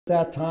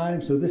that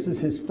time, so this is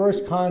his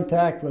first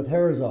contact with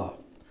Herreshoff.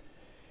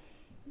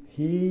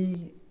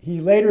 He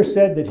later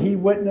said that he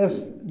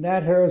witnessed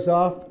Nat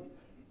Herreshoff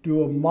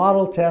do a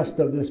model test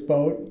of this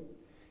boat,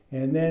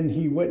 and then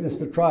he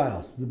witnessed the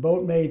trials. The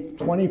boat made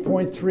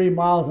 20.3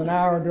 miles an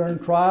hour during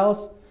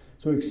trials,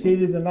 so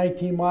exceeded the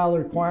 19-mile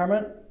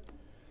requirement.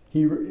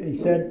 He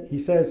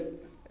says,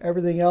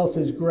 everything else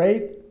is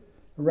great.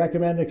 I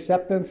recommend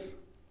acceptance.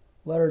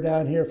 Letter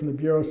down here from the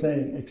Bureau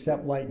saying,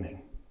 accept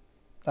Lightning.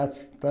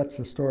 That's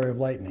the story of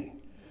Lightning.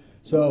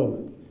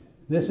 So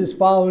this is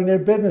following their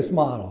business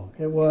model.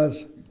 It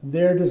was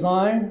their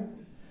design.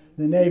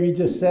 The Navy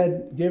just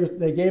said,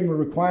 they gave them a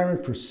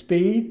requirement for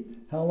speed,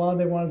 how long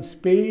they wanted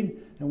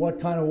speed, and what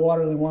kind of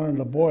water they wanted in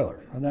the boiler,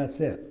 and that's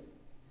it.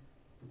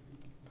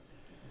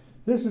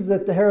 This is the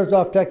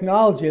Herreshoff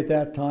technology at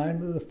that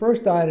time. The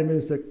first item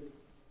is the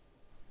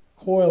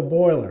coil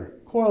boiler.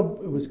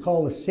 It was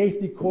called a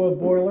safety coil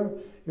boiler.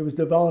 It was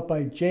developed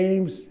by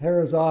James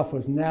Herreshoff,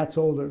 was Nat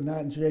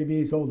and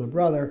JB's older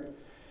brother.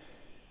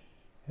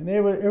 And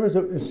it was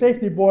a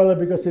safety boiler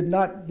because it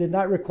did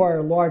not require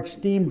a large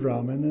steam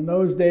drum. And in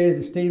those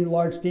days,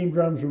 large steam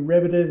drums were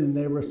riveted and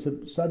they were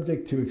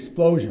subject to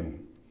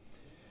explosion.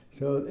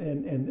 So,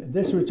 and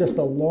this was just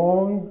a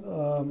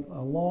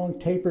long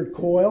tapered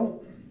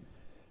coil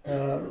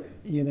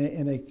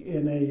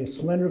in a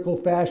cylindrical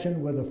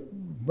fashion with a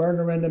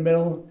burner in the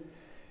middle.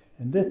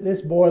 And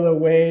this boiler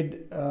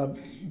weighed about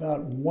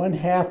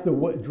 1/2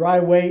 the dry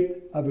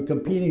weight of the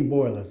competing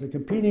boilers. The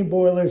competing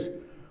boilers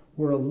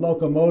were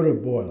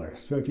locomotive boilers.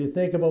 So if you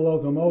think of a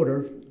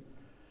locomotive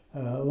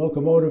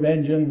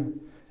engine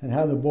and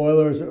how the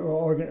boilers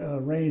are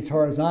arranged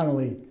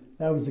horizontally,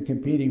 that was the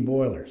competing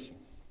boilers.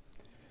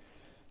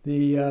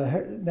 The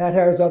Nat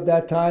Herreshoff at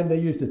that time, they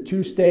used a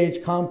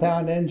 2-stage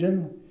compound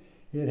engine.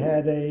 It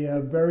had a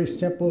very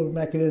simple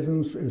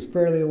mechanism. It was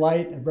fairly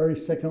light, a very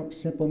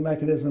simple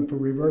mechanism for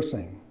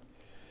reversing.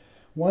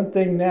 One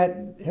thing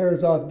Nat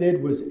Herreshoff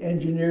did was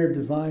engineer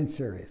design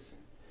series.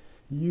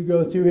 You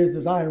go through his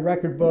design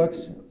record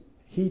books,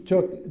 he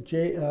took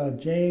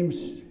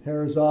James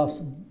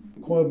Herreshoff's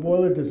coil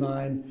boiler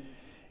design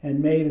and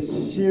made a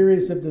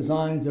series of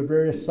designs of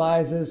various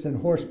sizes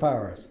and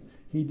horsepowers.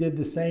 He did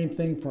the same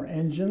thing for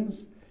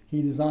engines.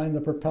 He designed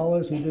the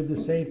propellers. He did the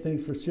same thing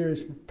for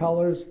series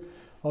propellers,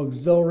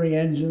 auxiliary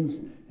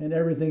engines, and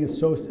everything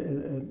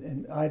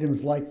and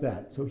items like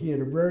that. So he had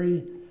a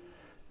very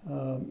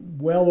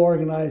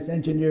well-organized,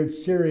 engineered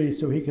series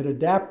so he could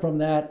adapt from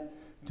that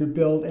to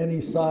build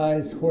any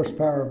size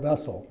horsepower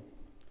vessel.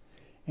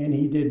 And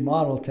he did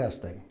model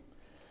testing.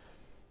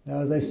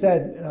 Now, as I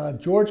said,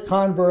 George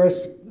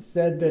Converse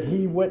said that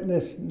he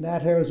witnessed Nat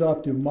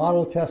Herreshoff do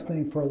model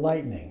testing for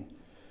Lightning.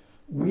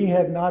 We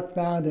have not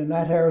found in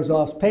Nat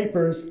Herreshoff's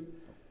papers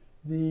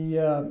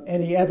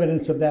any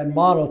evidence of that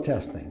model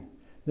testing.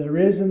 There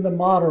is in the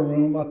model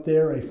room up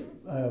there a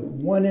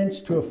 1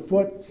 inch to a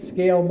foot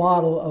scale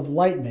model of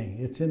Lightning.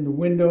 It's in the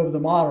window of the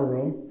model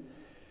room.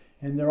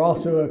 And there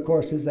also, of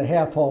course, is a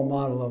half-hull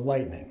model of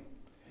Lightning.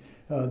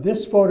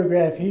 This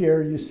photograph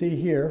here, you see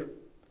here,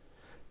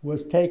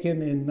 was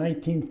taken in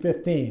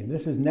 1915.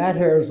 This is Nat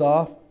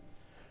Herreshoff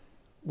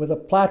with a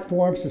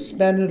platform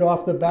suspended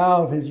off the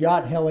bow of his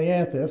yacht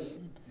Helianthus.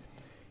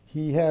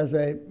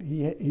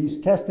 He's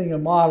testing a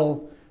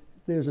model.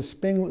 There's a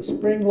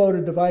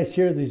spring-loaded device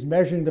here. He's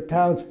measuring the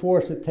pounds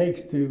force it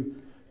takes to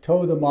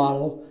tow the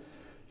model.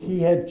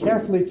 He had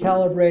carefully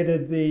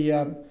calibrated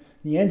the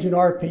engine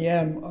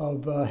RPM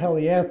of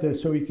Helianthus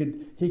so he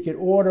could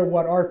order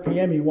what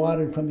RPM he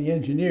wanted from the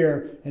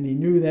engineer, and he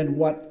knew then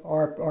what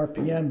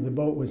RPM the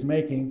boat was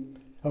making,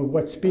 or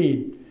what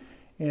speed.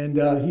 And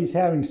he's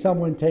having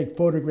someone take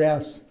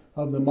photographs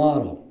of the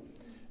model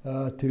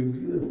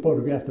to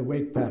photograph the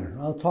wake pattern.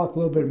 I'll talk a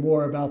little bit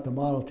more about the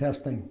model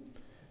testing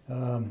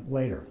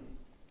later.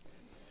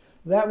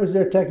 That was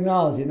their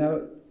technology.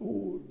 Now,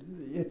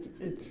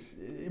 it's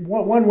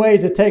one way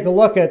to take a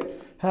look at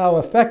how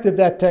effective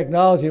that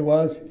technology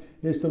was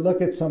is to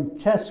look at some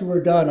tests that were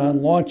done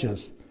on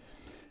launches.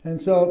 And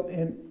so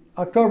in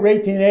October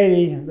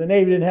 1880, the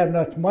Navy didn't have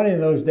enough money in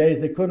those days.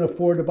 They couldn't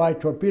afford to buy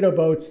torpedo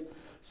boats,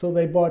 so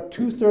they bought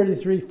 2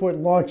 33-foot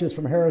launches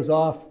from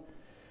Herreshoff.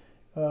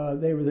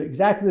 They were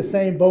exactly the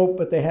same boat,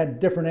 but they had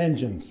different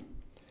engines.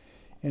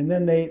 And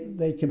then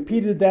they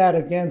competed that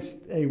against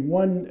a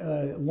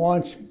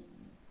launch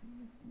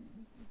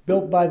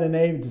built by the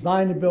Navy,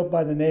 designed and built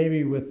by the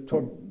Navy with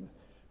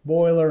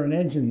boiler and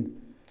engine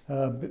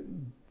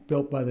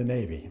built by the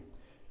Navy.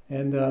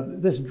 And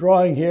this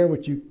drawing here,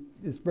 which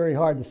is very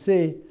hard to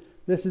see,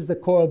 this is the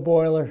coil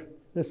boiler,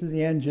 this is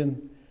the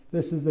engine,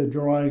 this is the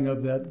drawing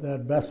of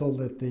that vessel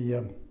that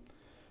the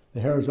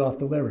Herreshoff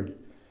delivered.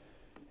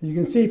 You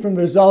can see from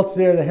the results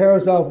there, the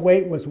Herreshoff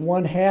weight was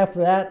 1/2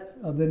 that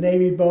of the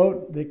Navy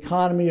boat. The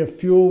economy of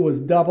fuel was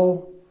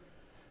double.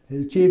 It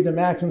achieved a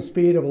maximum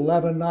speed of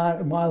 11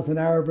 miles an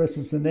hour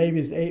versus the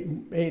Navy's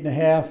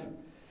 8.5.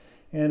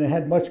 And it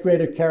had much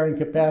greater carrying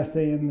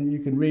capacity, and you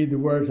can read the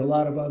words, a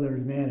lot of other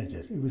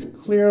advantages. It was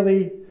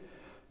clearly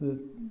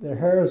the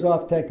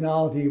Herreshoff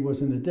technology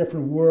was in a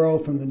different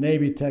world from the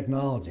Navy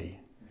technology.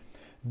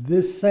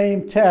 This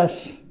same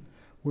test,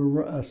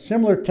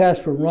 similar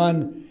tests were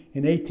run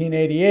in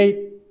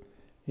 1888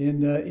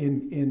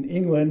 in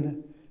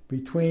England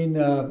between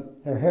a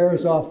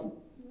Herreshoff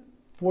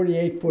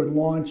 48-foot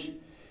launch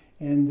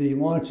and the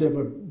launch of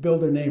a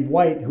builder named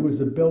White, who was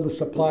the builder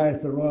supplier to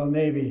the Royal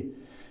Navy.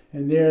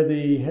 And there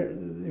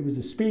it was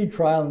a speed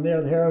trial, and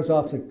there the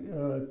Herreshoffs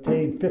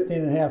attained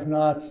 15.5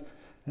 knots,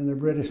 and the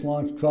British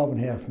launched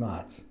 12.5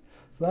 knots.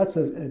 So that's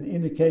an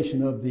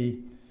indication of the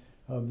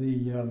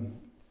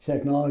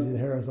technology the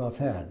Herreshoffs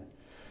had.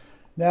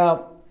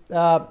 Now,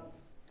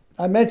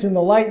 I mentioned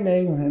the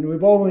Lightning, and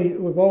we've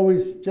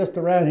always just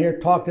around here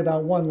talked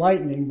about one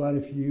Lightning, but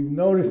if you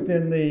noticed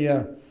in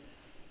the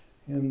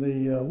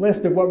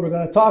list of what we're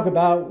going to talk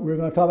about, we're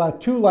going to talk about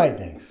two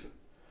Lightnings.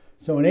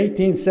 So in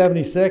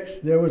 1876,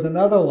 there was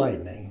another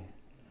Lightning.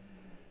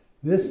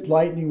 This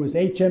Lightning was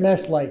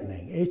HMS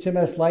Lightning.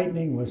 HMS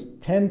Lightning was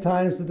 10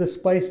 times the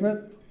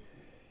displacement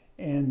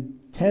and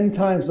 10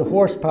 times the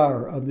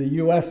horsepower of the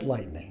US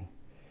Lightning.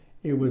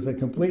 It was a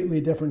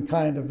completely different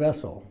kind of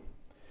vessel.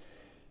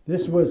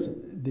 This was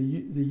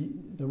the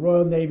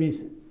Royal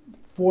Navy's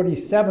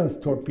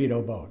 47th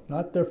torpedo boat,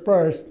 not their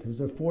first, it was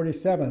their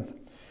 47th.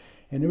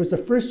 And it was the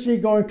first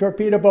seagoing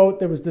torpedo boat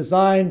that was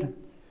designed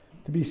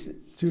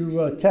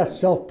to test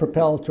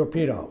self-propelled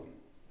torpedo.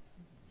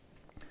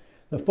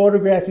 The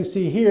photograph you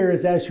see here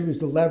is as she was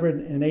delivered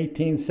in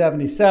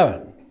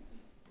 1877.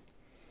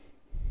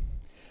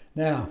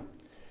 Now,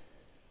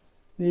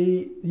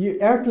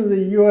 after the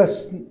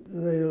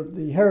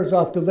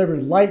Herreshoff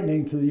delivered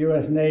Lightning to the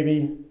U.S.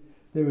 Navy,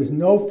 there was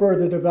no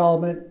further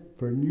development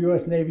for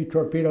U.S. Navy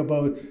torpedo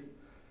boats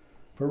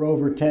for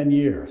over 10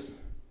 years.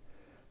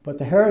 But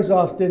the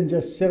Herreshoffs didn't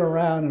just sit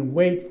around and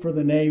wait for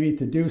the Navy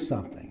to do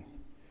something.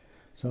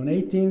 So in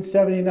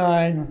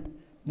 1879,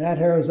 Nat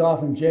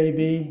Herreshoff and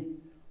J.B.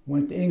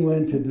 went to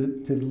England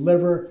to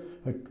deliver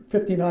a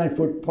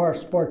 59-foot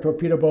spar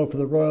torpedo boat for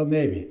the Royal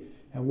Navy.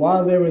 And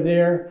while they were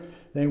there,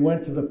 they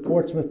went to the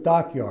Portsmouth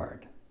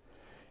dockyard.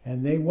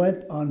 And they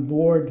went on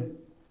board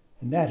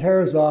Nat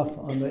Herreshoff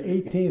on the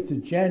 18th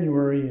of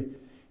January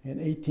in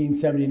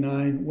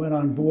 1879, went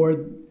on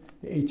board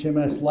the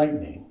HMS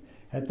Lightning.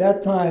 At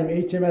that time,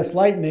 HMS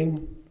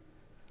Lightning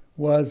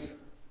was,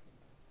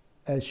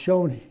 as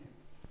shown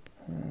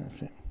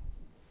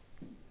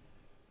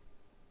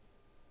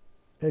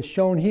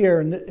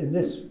here, in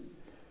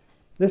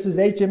this is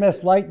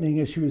HMS Lightning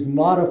as she was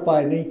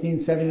modified in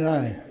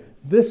 1879.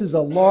 This is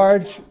a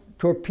large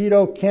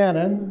torpedo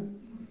cannon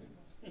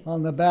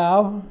on the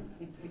bow,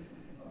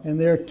 and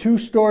there are two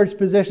storage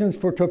positions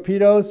for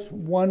torpedoes,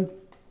 one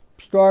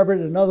starboard,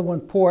 another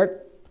one port.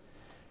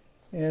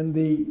 And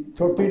the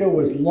torpedo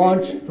was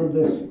launched from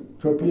this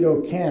torpedo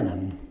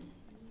cannon.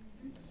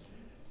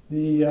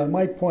 I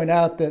might point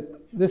out that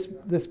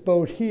this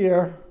boat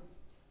here,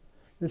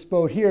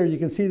 you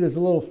can see there's a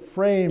little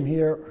frame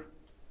here.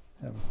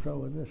 I'm having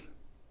trouble with this.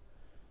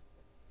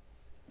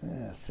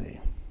 Let's see.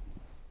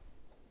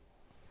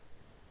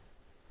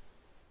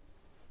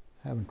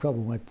 Having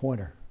trouble with my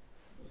pointer.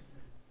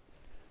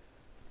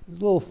 There's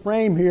a little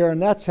frame here, and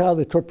that's how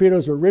the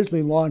torpedoes were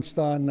originally launched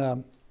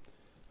on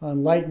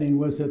Lightning,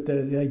 was that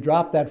they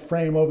dropped that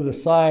frame over the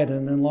side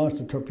and then launched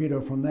the torpedo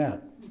from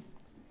that.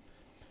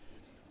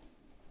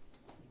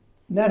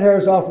 Nat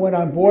Herreshoff went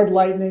on board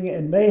Lightning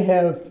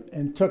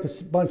and took a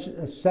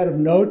set of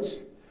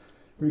notes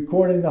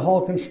recording the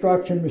hull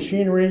construction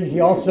machinery. He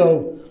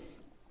also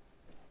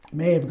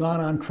may have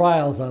gone on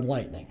trials on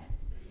Lightning.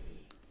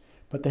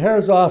 But the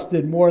Herreshoffs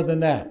did more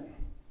than that.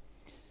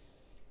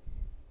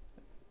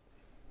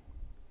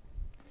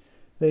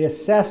 They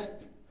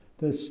assessed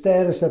the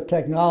status of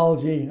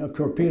technology of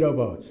torpedo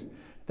boats.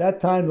 At that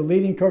time, the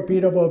leading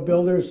torpedo boat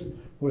builders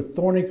were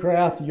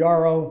Thornycraft,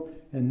 Yarrow,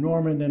 and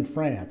Normand in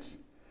France.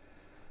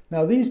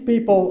 Now these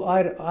people,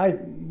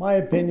 my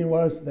opinion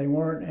was they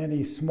weren't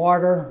any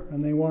smarter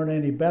and they weren't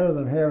any better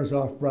than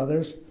Herreshoff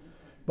brothers,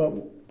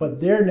 but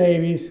their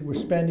navies were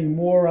spending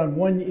more in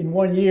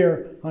 1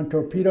 year on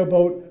torpedo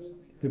boat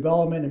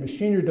development and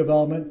machinery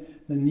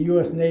development than the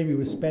U.S. Navy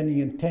was spending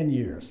in 10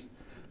 years.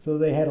 So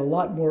they had a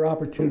lot more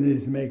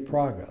opportunities to make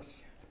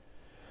progress.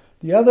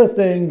 The other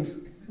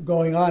thing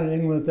going on in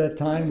England at that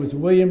time was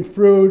William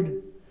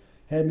Froude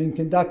had been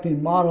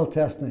conducting model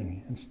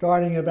testing, and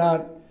starting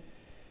about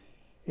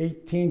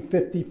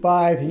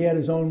 1855 he had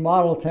his own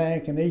model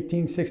tank. In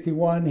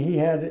 1861 he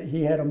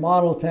had a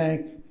model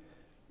tank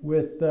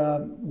with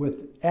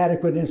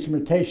adequate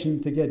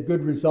instrumentation to get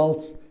good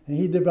results, and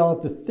he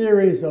developed the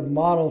theories of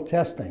model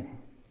testing.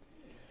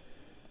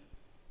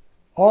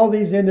 All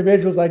these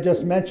individuals I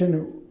just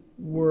mentioned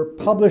were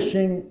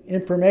publishing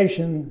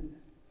information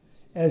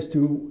as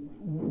to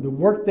the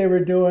work they were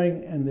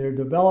doing and their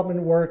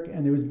development work,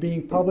 and it was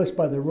being published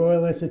by the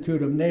Royal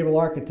Institute of Naval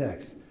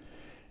Architects.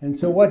 And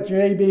so what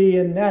J.B.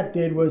 and Nat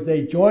did was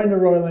they joined the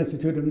Royal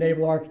Institute of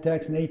Naval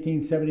Architects in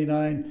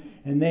 1879,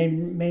 and they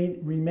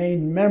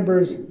remained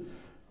members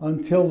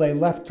until they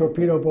left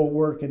torpedo boat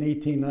work in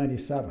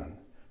 1897.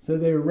 So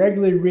they were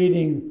regularly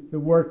reading the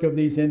work of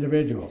these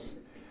individuals.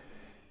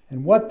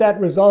 And what that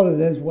resulted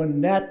in is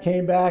when Nat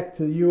came back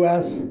to the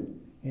U.S.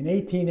 in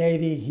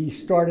 1880, he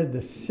started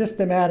the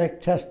systematic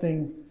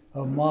testing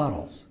of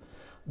models.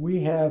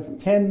 We have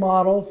 10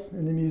 models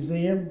in the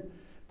museum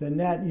that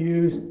Nat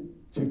used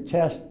to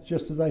test,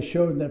 just as I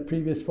showed in that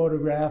previous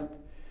photograph.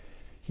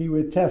 He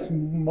would test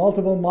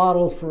multiple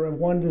models for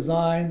one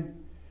design.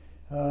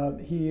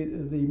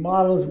 The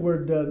models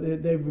would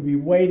they would be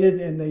weighted,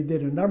 and they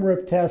did a number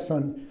of tests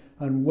on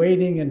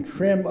weighting and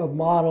trim of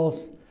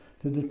models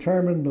to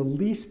determine the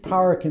least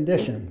power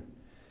condition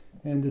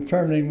and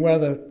determining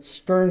whether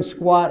stern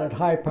squat at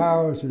high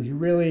powers was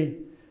really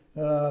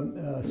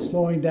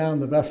slowing down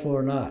the vessel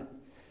or not.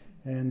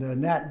 And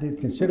Nat did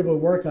considerable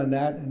work on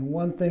that, and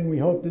one thing we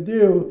hope to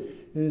do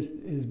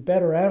is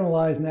better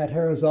analyze Nat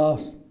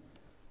Herreshoff's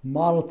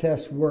model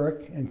test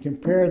work and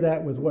compare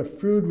that with what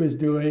Froude was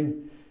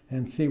doing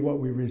and see what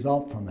we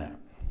result from that.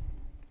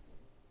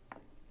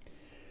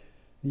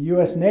 The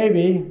U.S.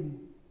 Navy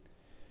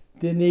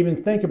didn't even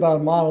think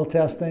about model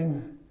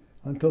testing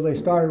until they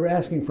started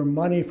asking for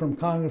money from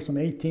Congress in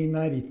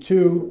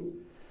 1892.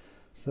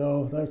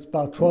 So that's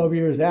about 12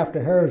 years after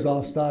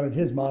Herreshoff started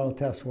his model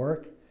test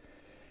work.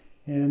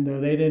 And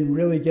they didn't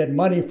really get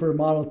money for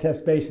model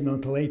test basing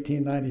until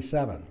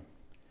 1897.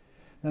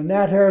 Now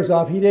Nat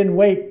Herreshoff, he didn't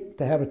wait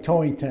to have a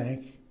towing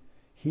tank.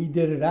 He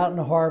did it out in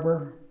the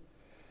harbor,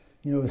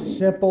 you know, as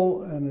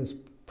simple and as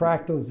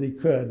practical as he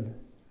could.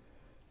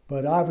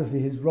 But obviously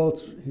his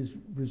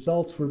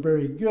results were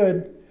very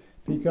good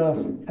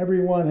because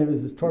every one of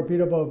his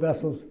torpedo boat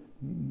vessels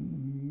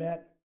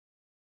met